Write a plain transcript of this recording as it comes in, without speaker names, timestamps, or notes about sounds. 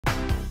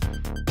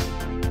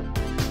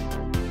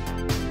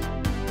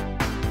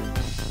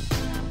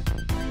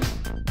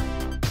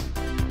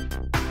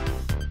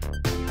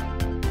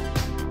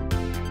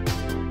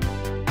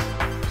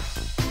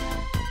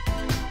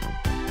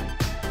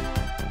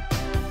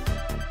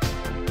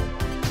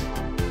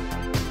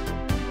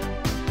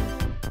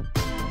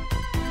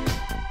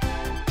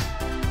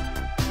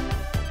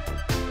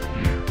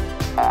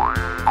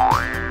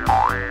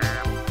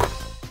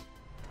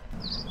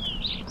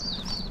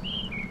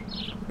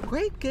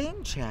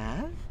game,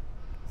 Chad.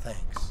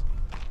 Thanks.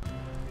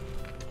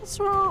 What's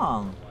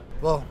wrong?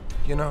 Well,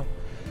 you know,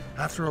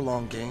 after a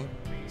long game,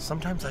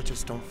 sometimes I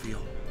just don't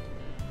feel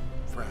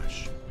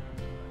fresh.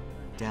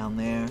 Down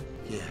there?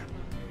 Yeah,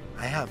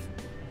 I have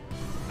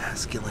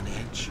masculine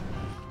itch.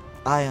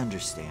 I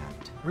understand.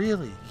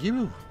 Really?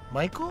 You,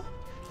 Michael?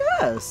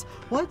 Yes.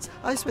 Once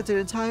I spent an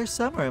entire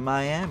summer in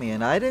Miami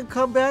and I didn't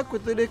come back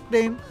with the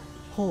nickname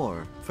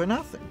whore for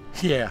nothing.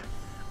 Yeah,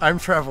 I'm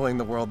traveling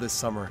the world this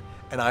summer,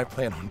 and I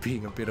plan on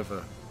being a bit of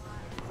a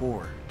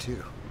whore,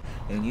 too.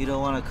 And you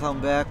don't want to come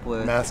back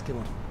with...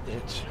 Masculine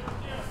itch.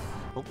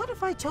 Well, what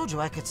if I told you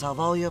I could solve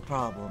all your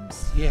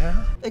problems?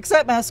 Yeah?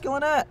 Except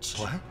masculine itch.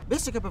 What?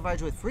 Mister can provide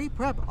you with free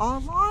PrEP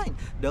online.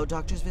 No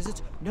doctor's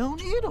visits, no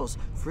needles.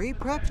 Free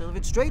PrEP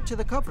delivered straight to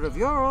the comfort of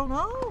your own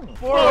home.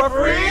 For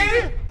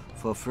free?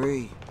 For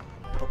free.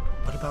 But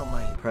what about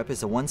my... PrEP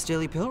is a once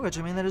daily pill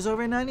regimen that is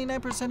over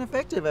 99%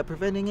 effective at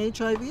preventing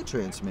HIV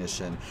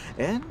transmission.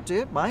 And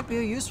it might be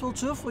a useful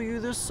tool for you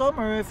this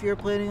summer if you're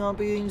planning on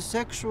being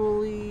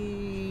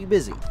sexually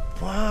busy.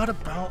 What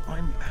about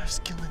my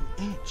masculine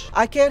itch?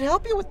 I can't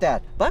help you with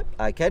that, but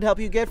I can help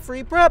you get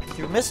free PrEP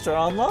through Mr.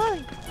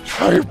 Online.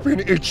 I've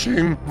been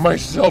itching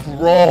myself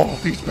raw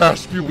these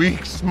past few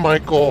weeks,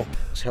 Michael.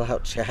 Chill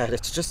out, Chad.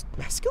 It's just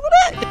masculine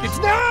itch. It's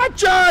not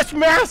just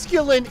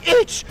masculine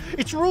itch.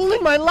 It's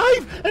ruling my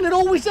life, and it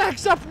always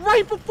acts up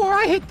right before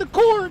I hit the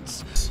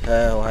courts.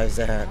 Why is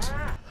that?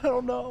 I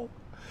don't know.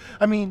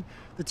 I mean,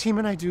 the team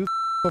and I do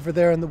over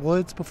there in the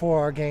woods before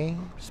our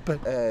games,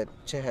 but...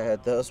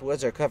 Chad, those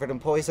woods are covered in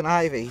poison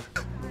ivy.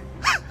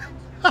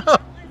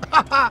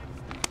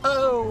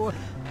 Oh.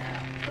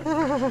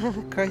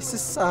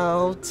 Crisis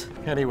solved.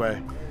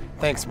 Anyway,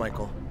 thanks,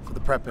 Michael, for the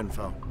PrEP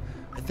info.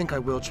 I think I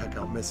will check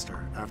out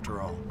Mister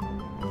after all.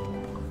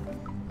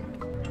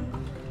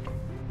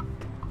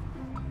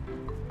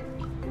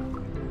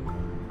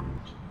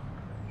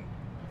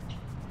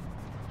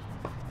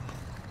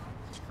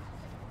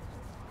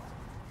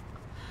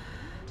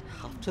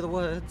 Off to the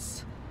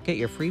woods. Get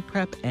your free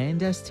PrEP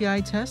and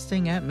STI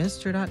testing at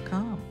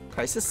Mr.com.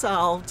 Crisis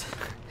solved.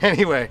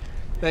 Anyway,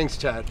 thanks,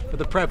 Chad, for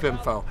the PrEP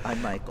info.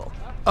 I'm Michael.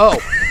 Oh!